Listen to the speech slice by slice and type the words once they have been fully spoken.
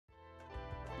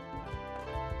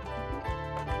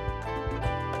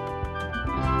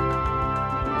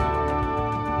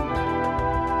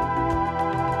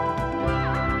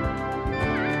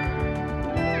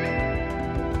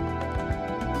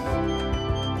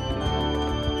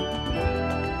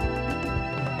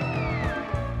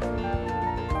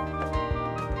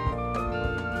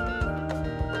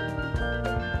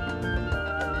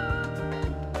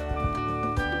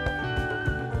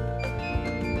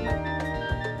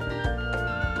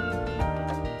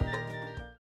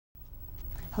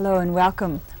Hello and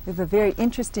welcome. We have a very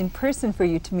interesting person for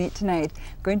you to meet tonight.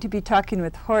 I'm going to be talking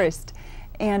with Horst.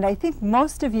 And I think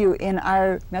most of you in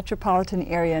our metropolitan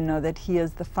area know that he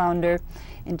is the founder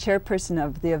and chairperson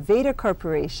of the Aveda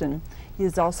Corporation. He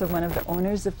is also one of the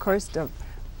owners, of course, of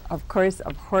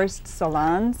Horst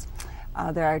salons.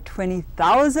 There are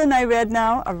 20,000, I read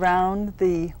now, around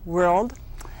the world.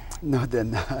 No, they're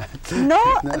not.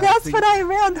 No, No, that's what I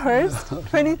read, Horst. No.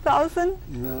 20,000?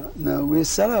 No, we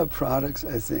sell our products,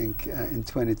 I think, in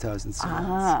 20,000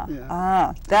 salons.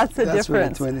 That's the That's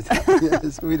difference.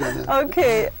 Yes, we don't have.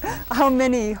 Okay, how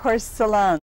many Horst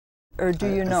salons, or do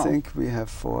you know? I think we have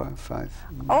 4 or 5.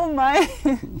 Oh my,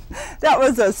 that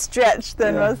was a stretch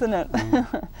then, Yeah. wasn't it?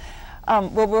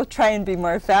 Well, we'll try and be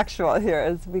more factual here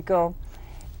as we go.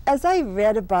 As I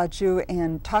read about you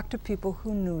and talked to people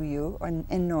who knew you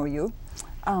and know you,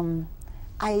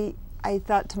 I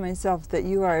thought to myself that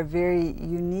you are a very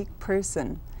unique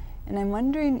person. And I'm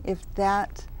wondering if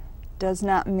that does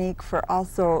not make for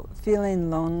also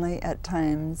feeling lonely at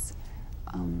times,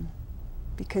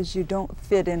 because you don't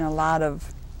fit in a lot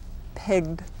of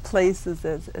pegged places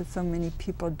as so many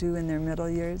people do in their middle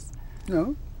years.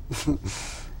 No.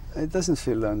 It doesn't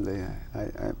feel lonely.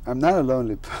 I'm not a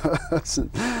lonely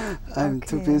person. I'm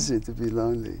too busy to be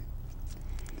lonely.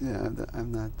 Yeah,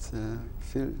 I'm not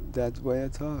feel that way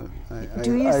at all.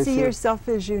 Do you see yourself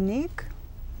as unique?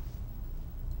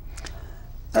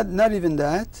 Not even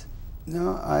that.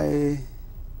 No,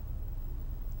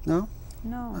 No,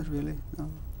 No. not really, no.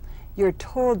 You're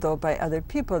told, though, by other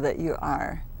people that you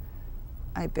are,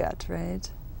 I bet,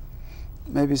 right?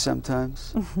 Maybe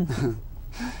sometimes.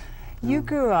 You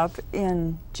grew up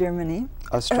in Germany.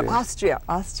 Austria.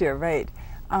 Austria, right.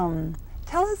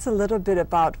 Tell us a little bit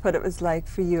about what it was like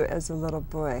for you as a little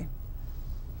boy.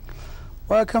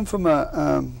 Well, I come from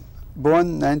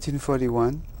born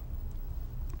 1941,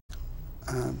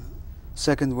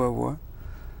 Second World War.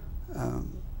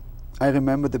 I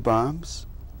remember the bombs.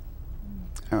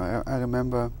 I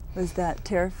remember. Was that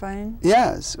terrifying?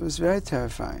 Yes, it was very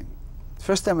terrifying.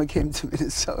 First time I came to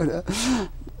Minnesota,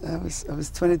 I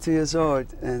was 22 years old,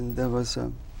 and there was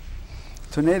a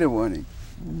tornado warning,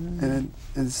 and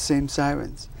the same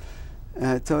sirens. And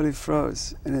I totally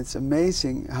froze. And it's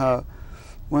amazing how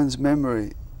one's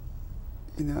memory,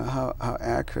 you know, how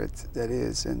accurate that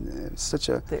is, and it was such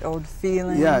a the old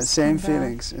feelings. Yeah, same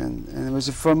feelings, and it was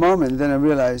for a moment. Then I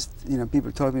realized, you know,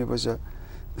 people told me it was a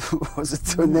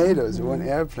tornadoes, it wasn't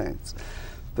airplanes,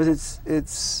 but it's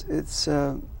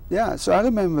yeah. So I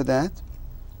remember that.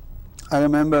 I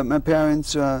remember my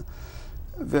parents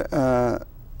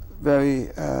very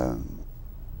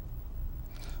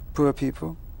poor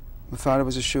people. My father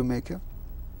was a shoemaker.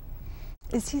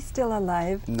 Is he still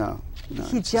alive? No.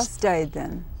 He just died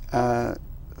then?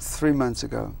 3 months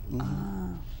ago.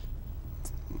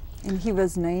 And he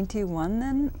was 91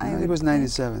 then? No, he was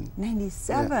 97.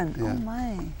 97? Yeah. Oh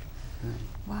my. Yeah.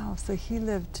 Wow, so he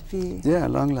lived to be a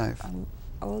long life. An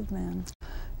old man.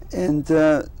 And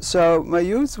so my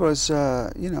youth was,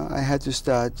 you know, I had to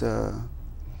start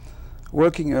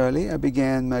working early. I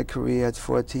began my career at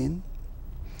 14.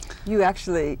 You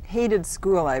actually hated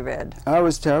school, I read. I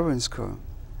was terrible in school.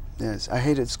 Yes, I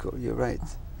hated school, you're right.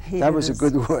 That was a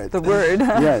good word. The word.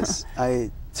 Yes,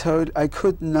 I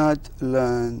could not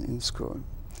learn in school.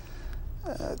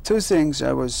 2 things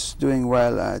I was doing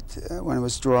well at when I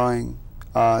was drawing,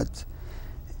 art,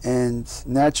 and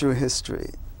natural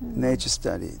history. Nature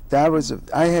study. That was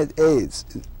I had A's,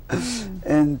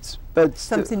 but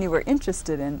something you were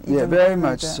interested in. Yeah, very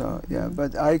much so. Yeah,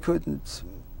 but I couldn't.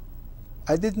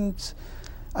 I couldn't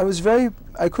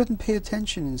pay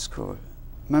attention in school.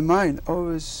 My mind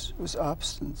always was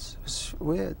absent. It was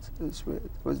weird. It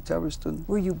was a terrible student.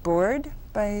 Were you bored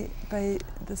by the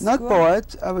school? Not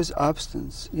bored. I was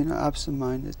absent. You know,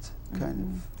 absent-minded kind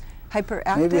of.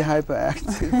 Hyperactive? Maybe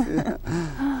hyperactive, yeah.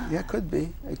 Yeah, could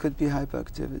be. It could be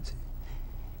hyperactivity.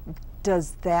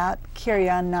 Does that carry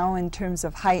on now in terms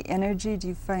of high energy? Do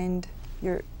you find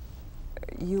you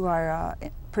are a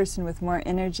person with more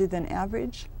energy than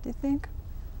average, do you think?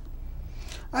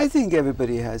 I think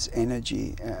everybody has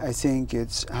energy. I think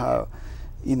it's how,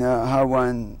 you know, how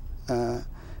one,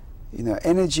 you know,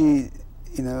 energy,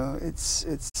 you know, it's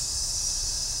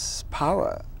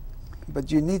power.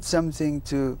 But you need something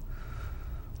to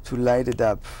light it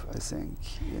up, I think.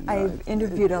 You know, I've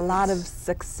interviewed a lot of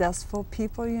successful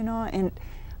people, you know, and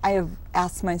I have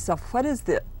asked myself, what is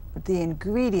the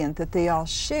ingredient that they all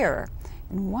share?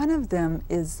 And one of them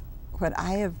is what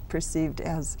I have perceived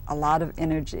as a lot of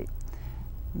energy.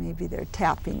 Maybe they're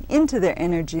tapping into their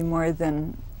energy more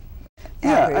than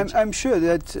average. Yeah, I'm sure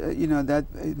that, you know, that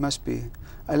it must be.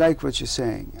 I like what you're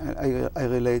saying. I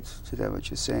relate to that, what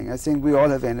you're saying. I think we all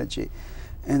have energy.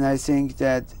 And I think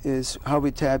that is how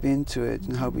we tap into it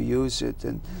and how we use it.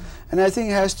 And I think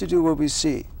it has to do what we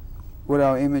see, what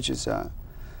our images are.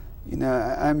 You know,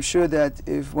 I'm sure that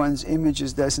if one's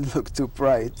images doesn't look too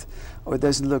bright or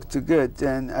doesn't look too good,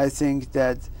 then I think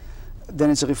that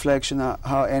then it's a reflection of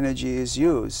how energy is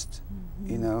used,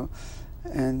 you know.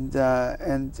 And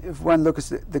if one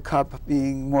looks at the cup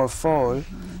being more full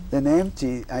than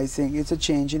empty, I think it's a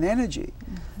change in energy.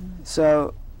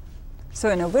 So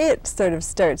in a way it sort of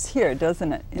starts here,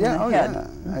 doesn't it? In the head.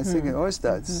 Yeah, I think it always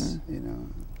does, you know.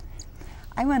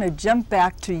 I want to jump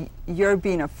back to your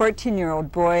being a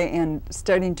 14-year-old boy and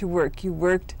starting to work. You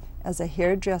worked as a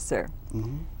hairdresser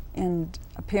and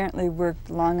apparently worked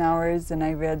long hours, and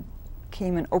I read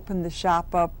came and opened the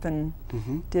shop up and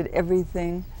did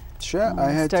everything. Sure,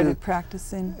 I had started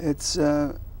practicing. It's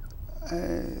the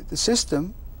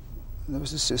system. There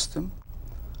was a system.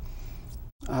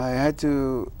 I had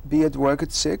to be at work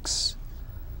at 6.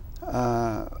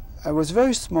 I was a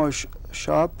very small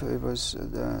shop. It was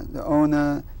the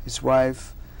owner, his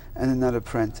wife, and another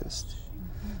apprentice.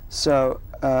 So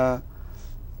I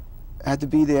had to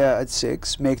be there at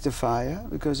 6, make the fire,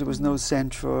 because there was no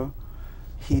central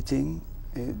heating.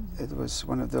 It was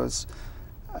one of those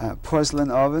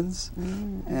porcelain ovens,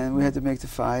 and we had to make the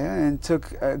fire, and it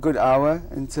took a good hour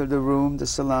until the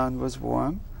salon was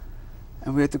warm,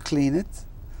 and we had to clean it.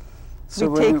 So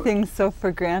we take things so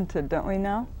for granted, don't we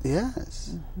now?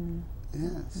 Yes.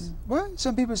 Yes. Well,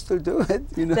 some people still do it,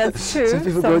 you know. That's true. Some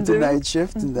people go to night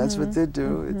shift, and that's what they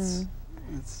do. It's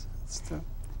tough.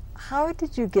 How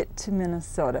did you get to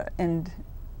Minnesota? And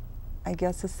I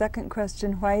guess a second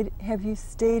question, why have you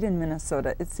stayed in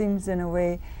Minnesota? It seems in a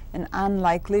way an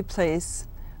unlikely place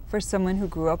for someone who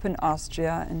grew up in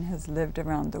Austria and has lived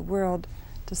around the world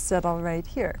to settle right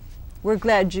here. We're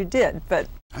glad you did, but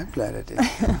I'm glad I did.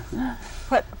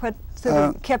 What sort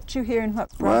of kept you here, and what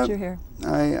brought you here?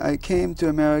 I came to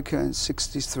America in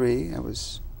 '63. I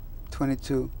was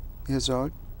 22 years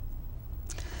old,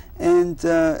 and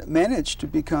managed to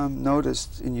become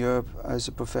noticed in Europe as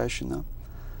a professional.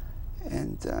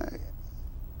 And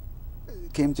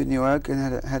came to New York and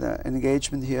had an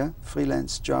engagement here,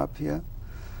 freelance job here,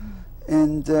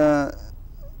 and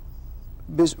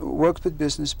worked with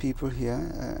business people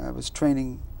here. I was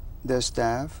training their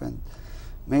staff and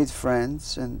made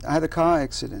friends, and I had a car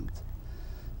accident,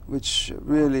 which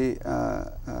really I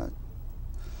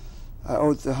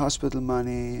owed the hospital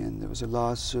money, and there was a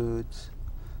lawsuit.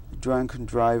 A drunken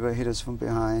driver hit us from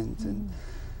behind, and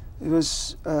it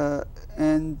was.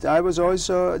 And I was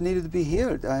also needed to be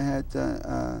healed. I had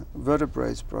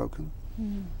vertebrae broken,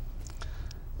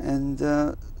 and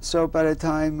so by the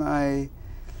time I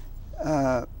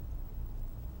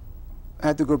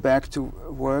had to go back to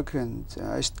work, and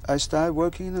I started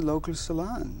working in a local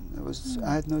salon.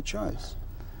 I had no choice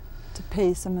to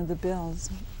pay some of the bills.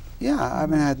 Yeah, I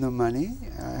mean, I had no money.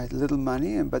 I had little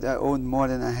money, but I owed more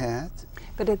than I had.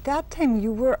 But at that time,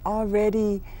 you were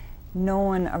already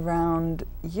known around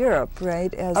Europe,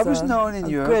 right? As I was known in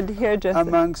Europe. Good hairdresser.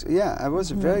 I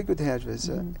was a very good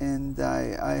hairdresser, and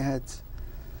I had.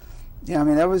 Yeah, I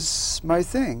mean, that was my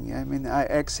thing. I mean, I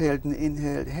exhaled and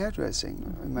inhaled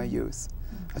hairdressing in my youth.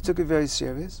 I took it very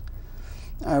serious.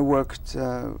 I worked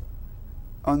on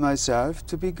myself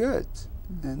to be good,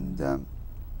 and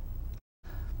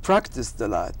practiced a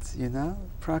lot, you know,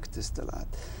 practiced a lot.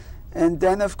 And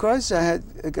then, of course, I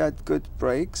got good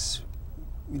breaks.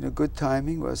 You know, good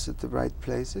timing, was at the right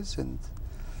places, and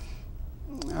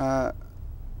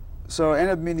so I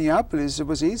ended up in Minneapolis. It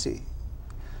was easy.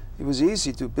 It was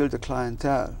easy to build a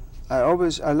clientele. I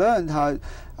learned how,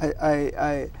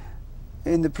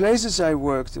 in the places I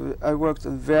worked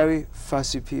on very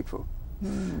fussy people.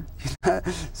 You know,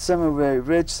 some are very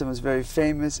rich, some are very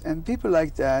famous, and people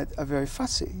like that are very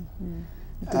fussy.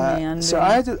 So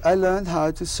I learned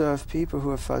how to serve people who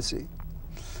are fussy,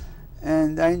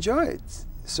 and I enjoyed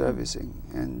servicing,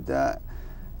 and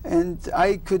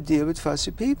I could deal with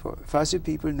fussy people. Fussy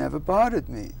people never bothered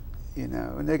me. You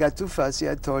know, when they got too fussy,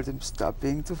 I told them, stop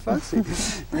being too fussy.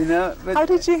 You know. But how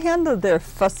did you handle their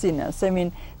fussiness? I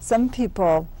mean, some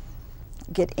people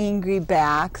get angry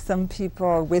back, some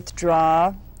people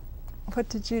withdraw. What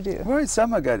did you do? Well,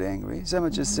 some got angry.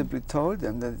 Some just simply told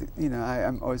them that, you know,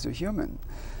 I'm also human.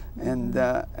 And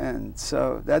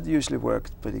so that usually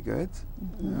worked pretty good.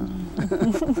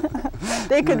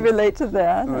 They could relate to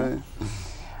that. Right.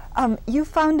 You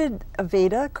founded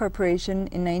Aveda Corporation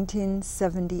in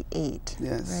 1978,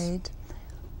 yes. Right?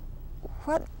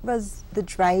 What was the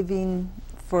driving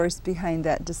force behind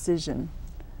that decision?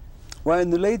 Well, in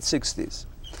the late 60s,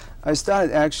 I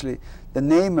started actually, the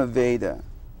name Aveda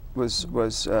was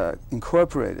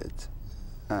incorporated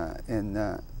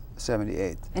in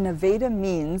 78. And Aveda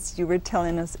means, you were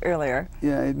telling us earlier.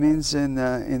 Yeah, it means in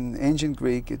ancient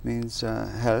Greek it means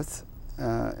health.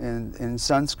 In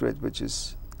Sanskrit, which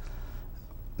is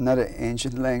another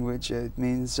ancient language, it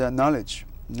means knowledge,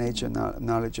 nature,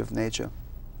 knowledge of nature.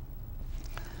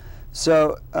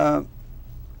 So,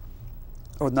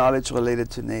 or knowledge related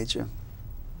to nature.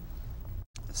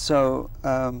 So,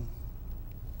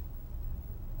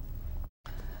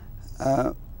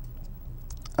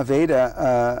 Aveda,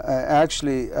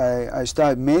 actually, I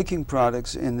started making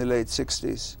products in the late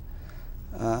 60s.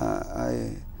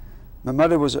 My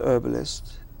mother was a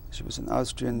herbalist. She was an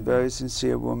Austrian, very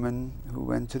sincere woman who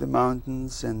went to the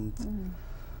mountains and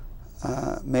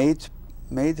made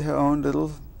her own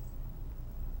little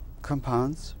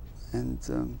compounds. And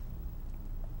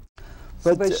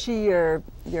but was she your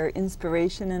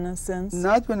inspiration in a sense?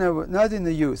 Not in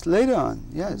the youth. Later on,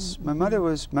 yes. My mother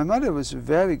was a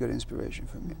very good inspiration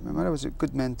for me. My mother was a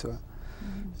good mentor.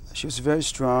 She was very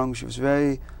strong. She was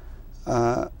very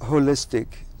holistic,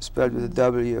 spelled with a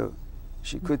W.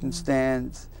 She couldn't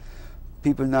stand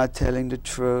people not telling the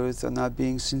truth or not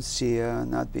being sincere, or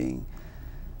not being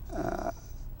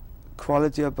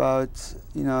quality about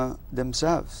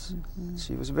themselves.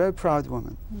 She was a very proud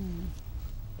woman.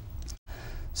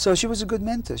 So she was a good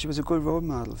mentor. She was a good role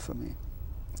model for me.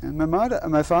 And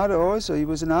my father also, he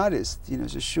was an artist. He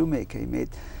was a shoemaker.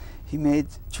 He made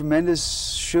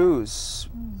tremendous shoes,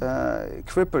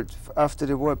 crippled after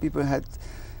the war. People had,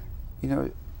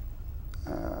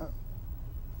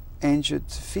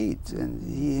 injured feet, and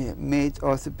he made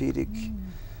orthopedic.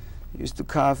 He used to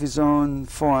carve his own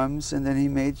forms, and then he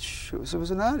made shoes. So he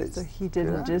was an artist. So he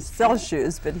didn't just sell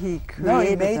shoes, but he created No,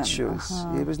 he made them. shoes.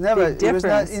 He was not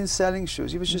in selling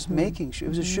shoes. He was just making shoes. He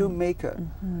was a shoemaker,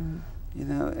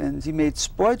 and he made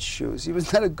sports shoes. He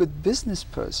was not a good business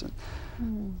person.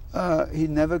 He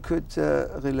never could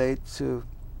relate to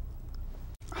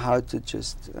how to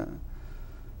just,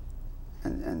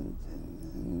 and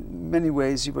in many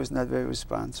ways he was not very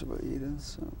responsible either.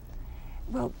 So.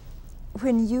 Well,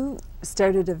 when you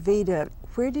started Aveda,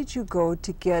 where did you go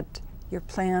to get your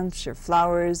plants, your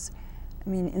flowers? I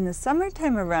mean, in the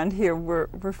summertime around here,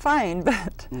 we're fine,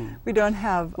 but we don't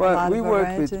have a lot of variety. Well, we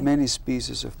work with many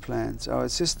species of plants. Our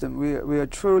system, we are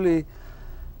truly,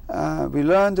 we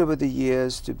learned over the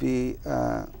years to be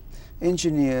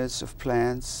engineers of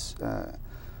plants.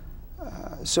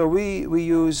 So we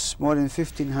use more than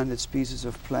 1,500 species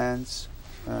of plants.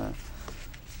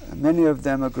 Many of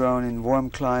them are grown in warm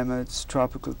climates,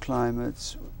 tropical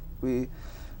climates. We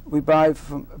buy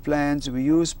from plants, we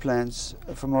use plants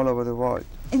from all over the world.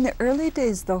 In the early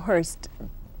days, though, Horst,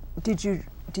 did you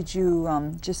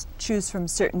just choose from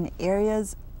certain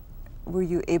areas? Were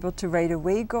you able to right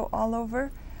away go all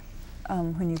over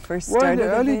when you first started? Well, in the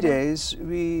early Aveda? days,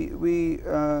 we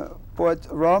bought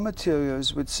raw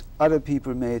materials which other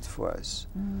people made for us.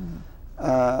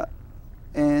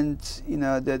 And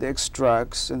the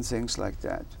extracts and things like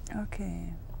that.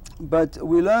 Okay. But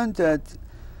we learned that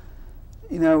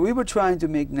we were trying to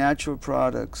make natural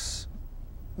products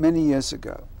many years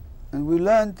ago, and we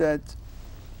learned that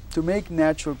to make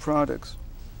natural products,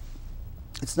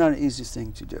 it's not an easy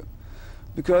thing to do,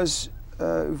 because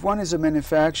if one is a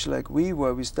manufacturer like we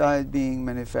were, we started being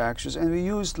manufacturers, and we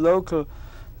used local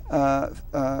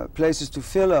places to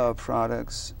fill our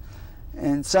products.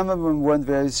 And some of them weren't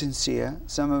very sincere.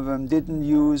 Some of them didn't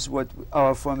use what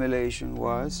our formulation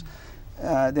was.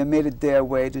 They made it their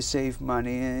way to save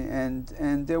money, and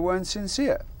they weren't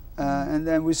sincere. And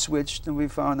then we switched, and we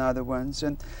found other ones.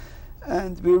 And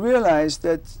we realized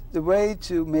that the way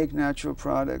to make natural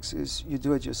products is you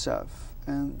do it yourself.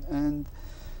 And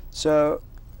so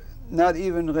not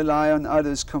even rely on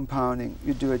others compounding,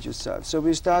 you do it yourself. So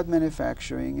we start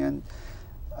manufacturing and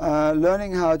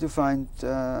learning how to find,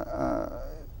 I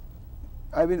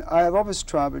have always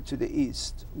traveled to the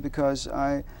East because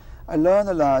I learned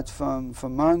a lot from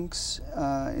monks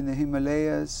in the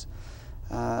Himalayas,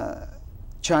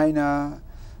 China.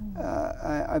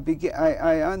 I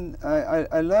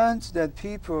learned that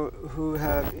people who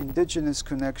have indigenous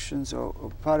connections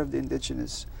or part of the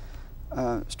indigenous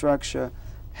structure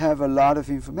have a lot of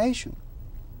information.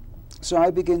 So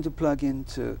I began to plug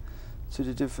into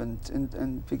the different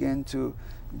and began to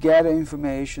gather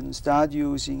information, start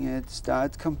using it,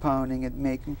 start compounding it,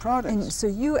 making products. And so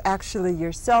you actually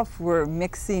yourself were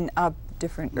mixing up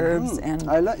different herbs and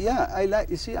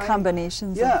you see,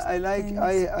 combinations. I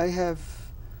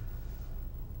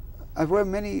I've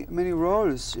worn many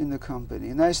roles in the company,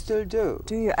 and I still do.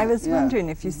 Do you? I was Yeah. wondering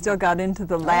if you still got into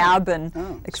the lab and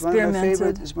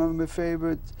experimented. It's one of my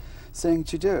favorite thing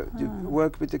to do. To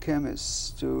work with the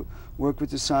chemists, to work with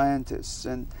the scientists,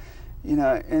 and you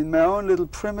know, in my own little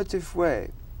primitive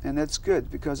way. And that's good,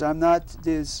 because I'm not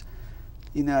this.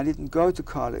 You know, I didn't go to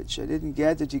college. I didn't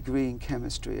get a degree in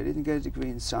chemistry. I didn't get a degree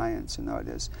in science and all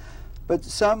this. But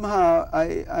somehow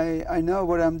I know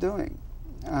what I'm doing.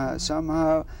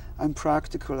 Somehow I'm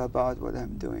practical about what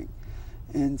I'm doing.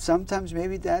 And sometimes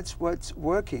maybe that's what's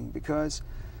working, because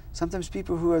sometimes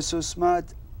people who are so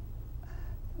smart,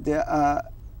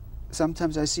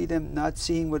 sometimes I see them not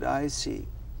seeing what I see.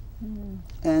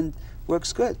 And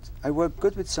works good. I work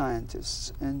good with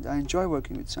scientists, and I enjoy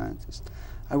working with scientists.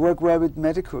 I work well with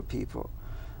medical people.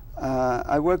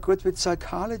 I work good with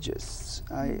psychologists.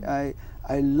 I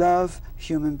love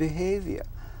human behavior.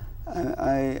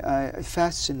 It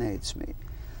fascinates me.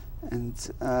 And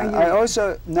I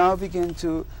also now begin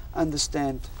to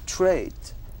understand trade,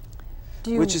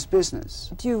 which is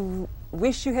business. Do you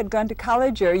wish you had gone to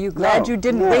college, or are you glad you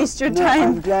didn't No, waste your no, time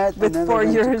I'm glad with I never 4 went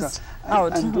to years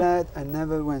out? I'm glad I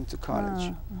never went to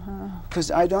college, because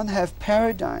I don't have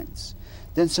paradigms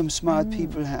that some smart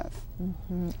people have.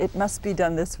 It must be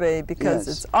done this way, because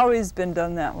Yes. it's always been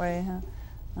done that way.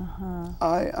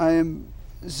 I am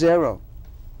zero.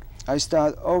 I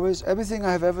start always, everything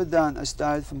I have ever done, I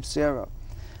started from zero.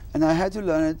 And I had to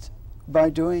learn it by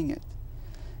doing it.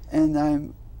 And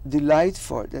I'm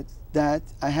delightful that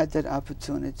I had that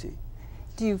opportunity.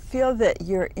 Do you feel that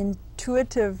your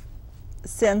intuitive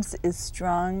sense is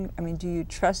strong? I mean, do you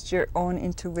trust your own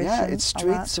intuition? Yeah, it's a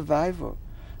street lot? survival.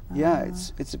 Yeah,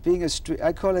 it's being a street,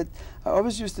 I call it, I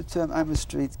always use the term, I'm a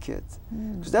street kid.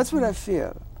 Because that's what I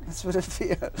feel. That's what I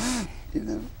feel, you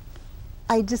know.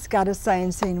 I just got a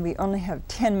sign saying we only have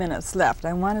 10 minutes left.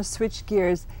 I want to switch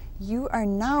gears. You are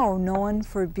now known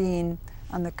for being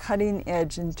on the cutting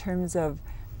edge in terms of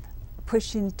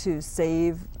pushing to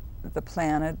save the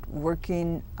planet,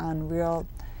 working on real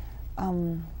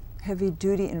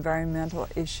heavy-duty environmental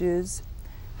issues.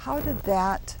 How did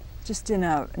that, just in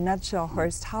a nutshell,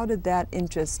 Horst, how did that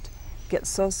interest get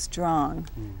so strong?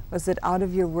 Was it out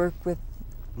of your work with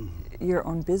your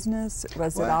own business?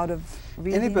 Was it out of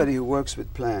reading? Anybody who works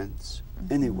with plants,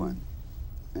 anyone,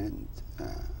 and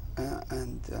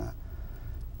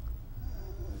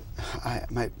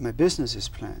my business is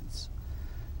plants.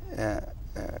 And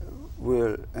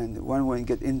one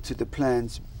get into the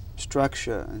plant's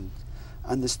structure and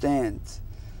understand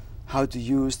how to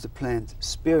use the plant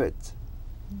spirit.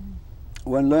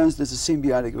 One learns there's a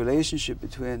symbiotic relationship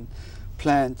between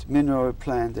plant, mineral,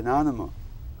 plant, and animal.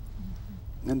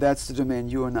 And that's the domain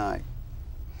you and I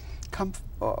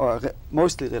are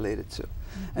mostly related to.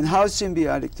 And how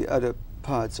symbiotic the other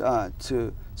parts are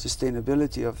to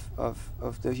sustainability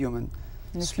of the human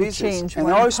species,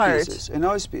 and all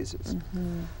species.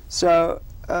 So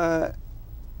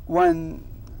one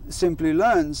simply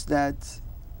learns that,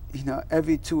 you know,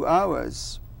 every 2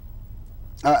 hours,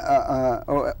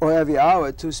 or every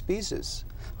hour, 2 species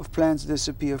of plants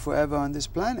disappear forever on this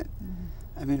planet.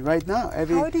 I mean, right now,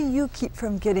 How do you keep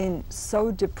from getting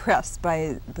so depressed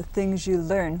by the things you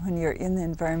learn when you're in the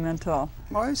environmental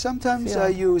Well, sometimes field? I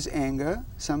use anger.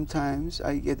 Sometimes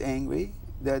I get angry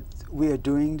that we are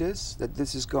doing this, that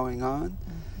this is going on,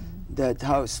 that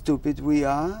how stupid we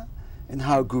are, and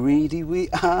how greedy we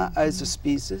are as a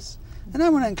species. And I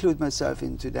want to include myself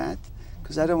into that,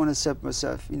 because I don't want to separate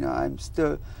myself. You know,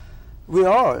 we're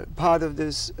all part of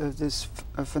this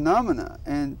phenomena,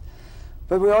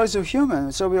 but we're also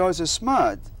human, so we're also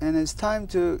smart, and it's time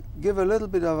to give a little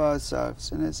bit of ourselves,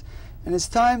 and it's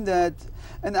time that,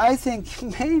 and I think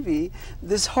maybe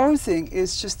this whole thing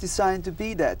is just designed to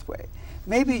be that way.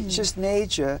 Maybe just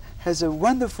nature has a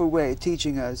wonderful way of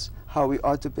teaching us how we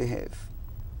ought to behave.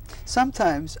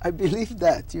 Sometimes I believe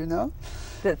that, you know.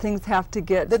 that things have to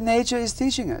get... That nature is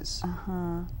teaching us.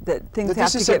 that things That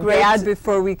have this to is a get great bad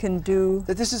before we can do...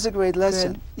 That this is a great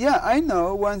lesson. Good. Yeah, I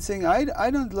know one thing I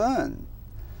don't learn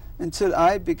until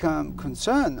I become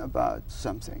concerned about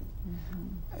something.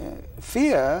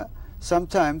 Fear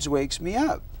sometimes wakes me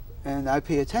up, and I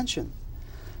pay attention.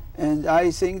 And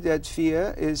I think that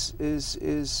fear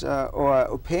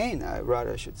or pain, I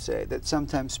rather should say, that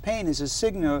sometimes pain is a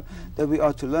signal that we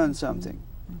ought to learn something.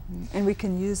 And we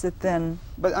can use it then.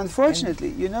 But unfortunately,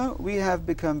 you know, we have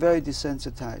become very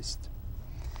desensitized.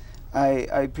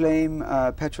 I blame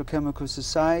petrochemical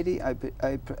society,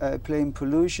 I blame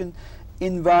pollution,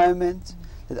 environment,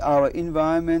 that our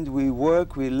environment we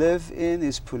work, we live in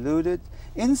is polluted.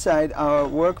 Inside our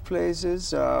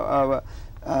workplaces, our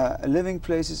living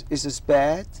places is as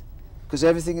bad, because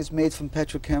everything is made from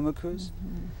petrochemicals.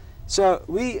 So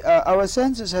we, our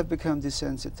senses have become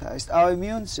desensitized. Our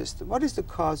immune system, what is the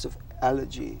cause of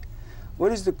allergy?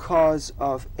 What is the cause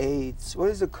of AIDS? What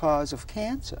is the cause of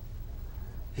cancer?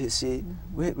 You see,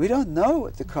 we don't know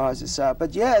what the causes are,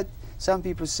 but yet some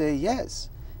people say yes.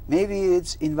 Maybe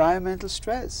it's environmental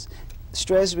stress.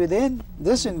 Stress within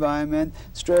this environment,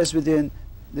 stress within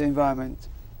the environment,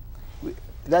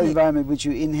 that environment which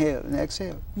you inhale and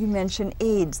exhale. You mentioned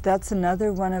AIDS. That's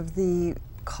another one of the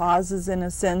causes, in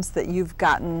a sense, that you've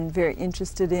gotten very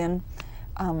interested in.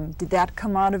 Did that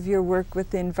come out of your work with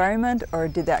the environment, or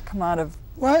did that come out of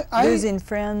losing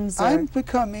friends? I'm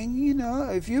becoming, you know,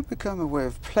 if you become aware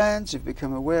of plants, you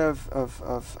become aware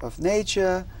of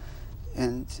nature,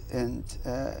 and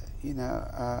you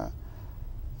know,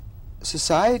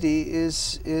 society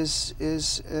is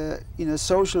you know,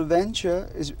 social venture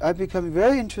is. I'm becoming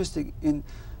very interested in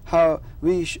how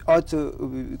we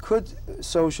could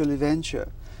socially venture,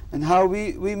 and how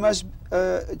we must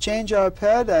change our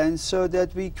paradigm so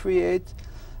that we create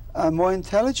a more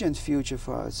intelligent future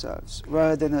for ourselves,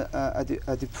 rather than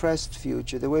a depressed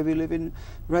future, the way we live in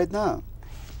right now.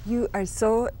 You are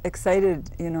so excited,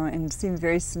 you know, and seem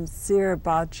very sincere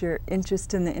about your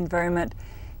interest in the environment.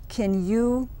 Can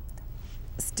you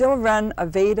still run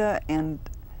Aveda and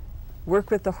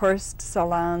work with the Horst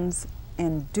salons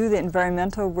and do the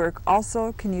environmental work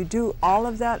also? Can you do all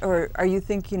of that, or are you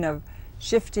thinking of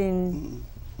shifting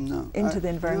into the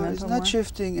environmental No, it's not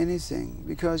shifting anything,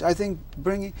 because I think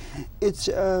it's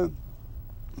all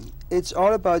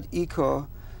about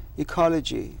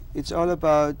ecology. It's all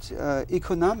about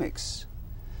economics.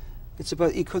 It's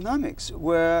about economics,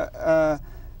 where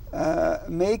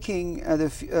making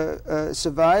the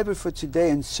survival for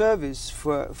today and service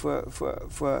for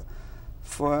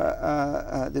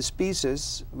the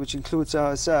species, which includes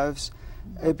ourselves,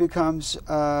 it becomes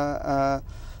a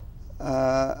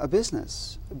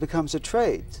business. It becomes a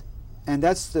trade, and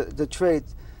that's the trade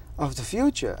of the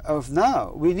future, of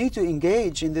now. We need to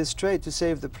engage in this trade to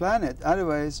save the planet.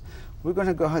 Otherwise, we're going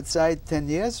to go outside 10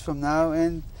 years from now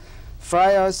and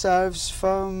fry ourselves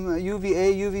from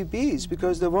UVA, UVBs,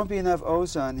 because there won't be enough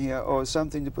ozone here or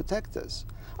something to protect us.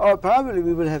 Or probably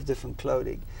we will have different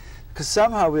clothing, because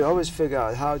somehow we always figure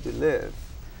out how to live.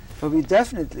 But we're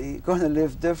definitely going to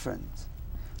live different.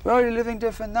 We're already living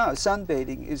different now.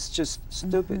 Sunbathing is just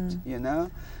stupid, you know,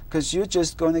 because you're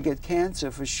just going to get cancer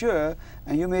for sure,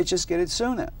 and you may just get it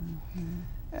sooner.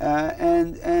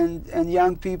 And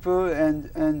young people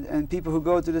and people who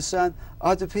go to the sun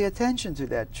ought to pay attention to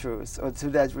that truth, or to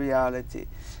that reality,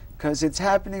 because it's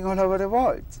happening all over the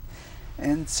world.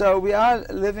 And so we are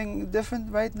living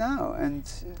different right now, and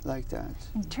like that.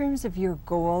 In terms of your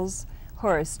goals,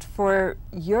 Horst, for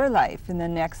your life in the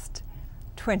next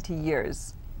 20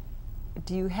 years,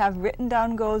 do you have written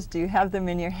down goals? Do you have them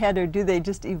in your head, or do they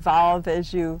just evolve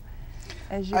as you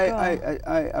go?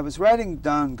 I was writing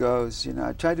down goals. You know,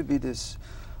 I try to be this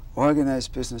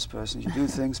organized business person. You do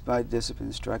things by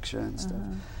discipline, structure, and stuff.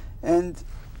 And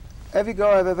every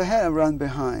goal I've ever had, I run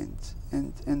behind.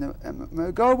 And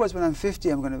my goal was, when I'm 50,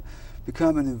 I'm going to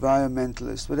become an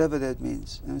environmentalist, whatever that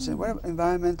means. And I'm saying, what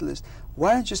environmentalist?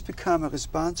 Why don't you just become a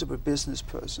responsible business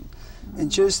person,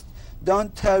 and just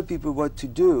don't tell people what to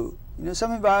do? You know,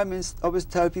 some environments always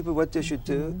tell people what they should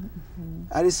do.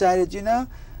 I decided, you know,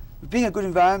 being a good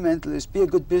environmentalist, be a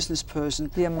good business person,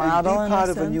 be a model, and be part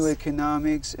of a new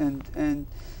economics, and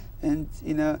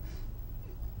you know,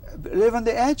 live on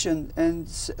the edge, and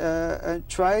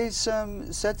try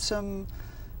set some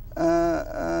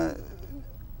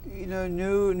you know,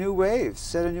 new waves,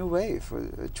 set a new wave,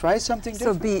 or try something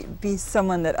different. So be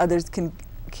someone that others can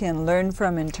learn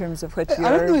from, in terms of what you're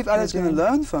I don't know if others can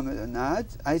learn from it or not.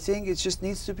 I think it just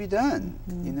needs to be done,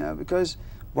 you know, because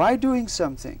why doing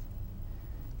something?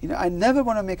 You know, I never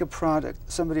want to make a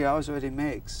product somebody else already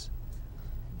makes.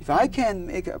 If I can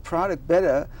make a product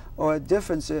better, or a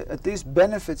difference, at least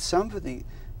benefit somebody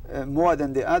more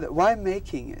than the other, why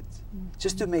making it?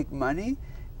 Just to make money?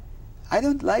 I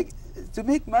don't like, to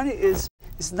make money is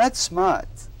not smart.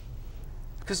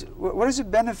 Because what does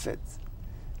it benefit?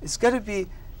 It's got to be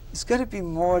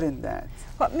more than that.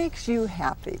 What makes you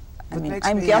happy? I mean,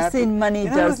 I'm guessing money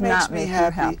does not make you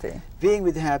happy. Being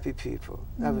with happy people,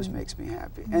 that was makes me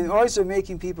happy. And also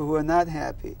making people who are not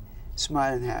happy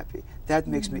smile and happy. That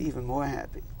makes me even more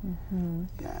happy.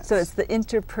 Yes. So it's the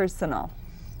interpersonal.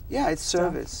 Yeah, it's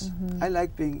service. I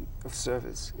like being of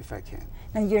service if I can.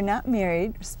 Now, you're not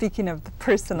married, speaking of the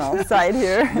personal side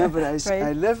here. No, but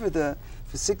I lived with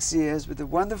for 6 years with a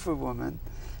wonderful woman,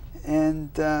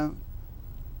 and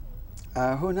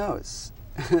who knows?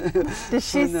 Does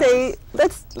she say,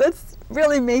 let's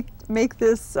really make make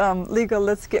this legal,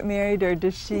 let's get married, or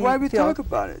does she Why we feel talk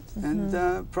about it,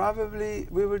 and probably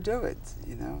we will do it,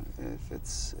 you know,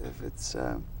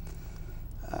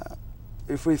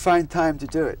 if we find time to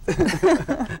do it.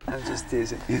 I'm just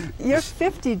teasing. You're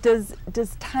 50. Does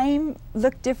time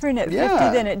look different at 50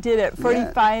 Yeah. than it did at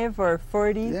 45 or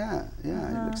 40? Yeah,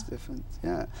 it looks different.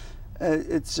 Yeah,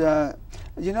 it's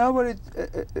you know what it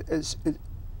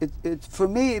for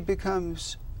me it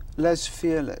becomes less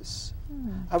fearless.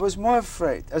 I was more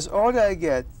afraid. As older I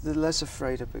get, the less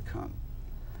afraid I become.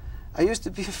 I used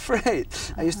to be afraid.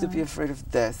 I used to be afraid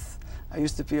of death. I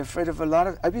used to be afraid of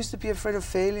I used to be afraid of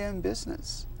failure in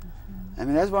business. I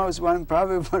mean, that was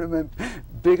probably one of my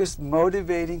biggest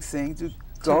motivating things to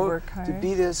go, to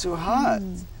be there so hard.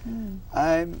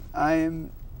 It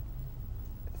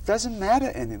doesn't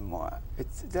matter anymore.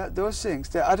 Those things,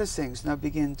 the other things now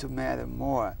begin to matter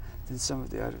more than some of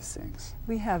the other things.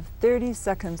 We have 30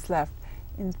 seconds left.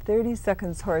 In 30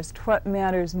 seconds, Horst, what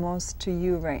matters most to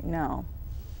you right now?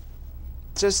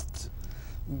 Just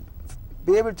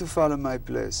be able to follow my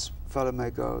bliss, follow my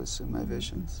goals and my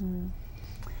visions.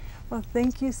 Well,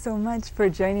 thank you so much for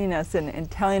joining us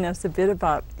and telling us a bit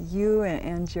about you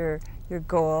and your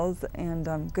goals,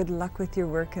 and good luck with your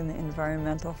work in the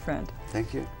environmental front.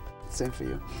 Thank you. Same for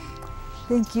you.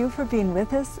 Thank you for being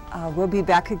with us. We'll be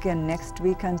back again next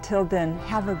week. Until then,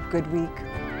 have a good week.